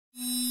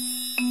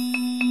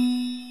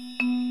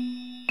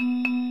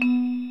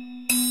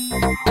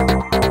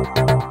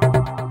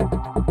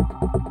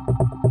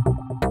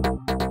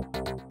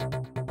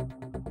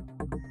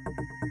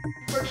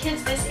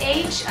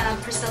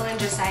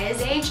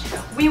Josiah's age,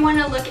 we want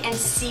to look and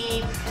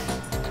see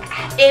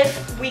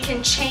if we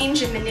can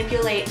change and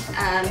manipulate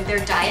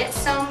their diet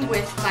some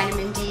with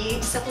vitamin D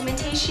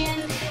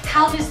supplementation.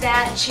 How does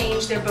that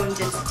change their bone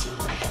density?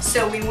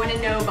 So we want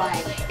to know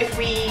if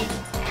we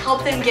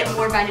help them get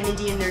more vitamin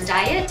D in their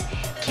diet,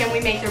 can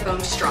we make their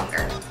bones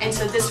stronger? And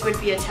so this would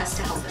be a test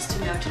to help us to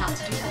know how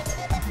to do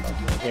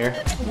that.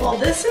 Here. Well,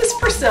 this is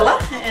Priscilla,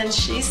 and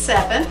she's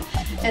 7,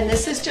 and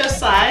this is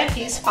Josiah,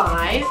 he's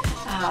 5.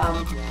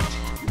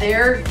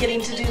 They're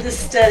getting to do the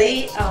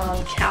study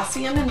on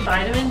calcium and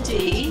vitamin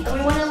D. And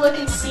we want to look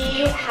and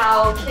see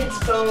how kids'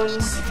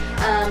 bones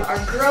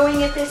are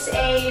growing at this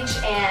age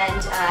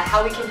and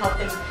how we can help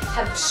them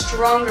have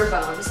stronger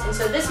bones. And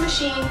so this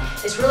machine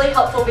is really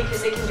helpful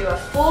because it can do a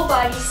full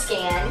body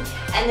scan,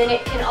 and then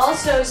it can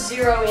also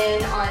zero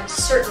in on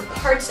certain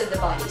parts of the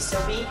body.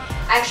 So we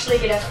actually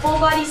get a full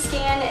body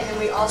scan, and then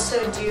we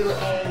also do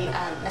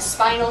a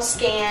spinal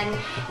scan,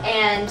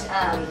 and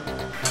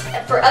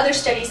for other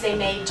studies they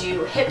may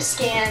do hip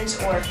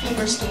scans or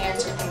femur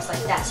scans or things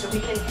like that. So we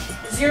can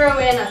zero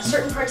in on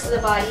certain parts of the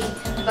body,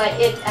 but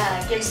it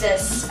gives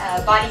us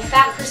body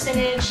fat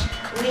percentage,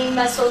 lean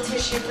muscle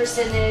tissue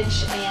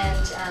percentage,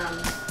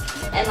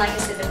 and like I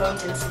said, the bone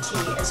density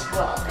as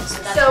well. And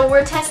so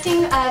we're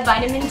testing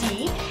vitamin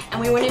D, and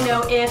we want to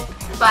know if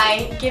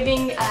by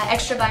giving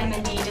extra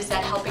vitamin D, does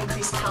that help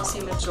increase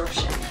calcium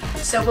absorption?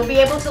 So we'll be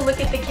able to look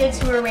at the kids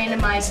who are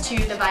randomized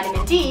to the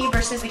vitamin D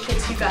versus the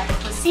kids who got the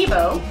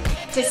placebo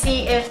to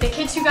see if the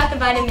kids who got the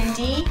vitamin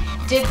D,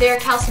 did their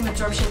calcium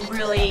absorption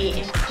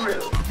really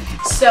improve.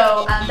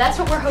 So that's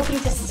what we're hoping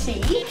to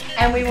see,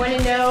 and we want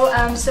to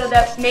know so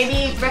that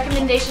maybe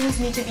recommendations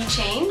need to be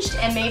changed,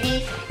 and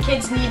maybe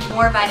kids need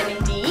more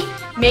vitamin D.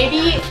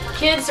 Maybe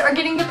kids are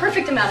getting the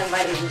perfect amount of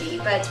vitamin D,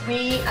 but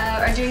we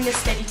are doing this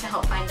study to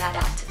help find that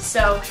out.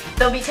 So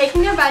they'll be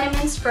taking their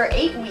vitamins for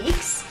 8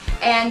 weeks,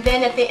 and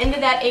then at the end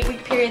of that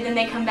 8-week period, then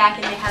they come back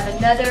and they have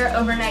another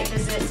overnight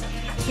visit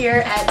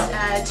here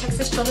at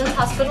Texas Children's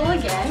Hospital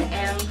again,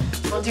 and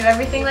we'll do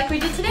everything like we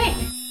did today.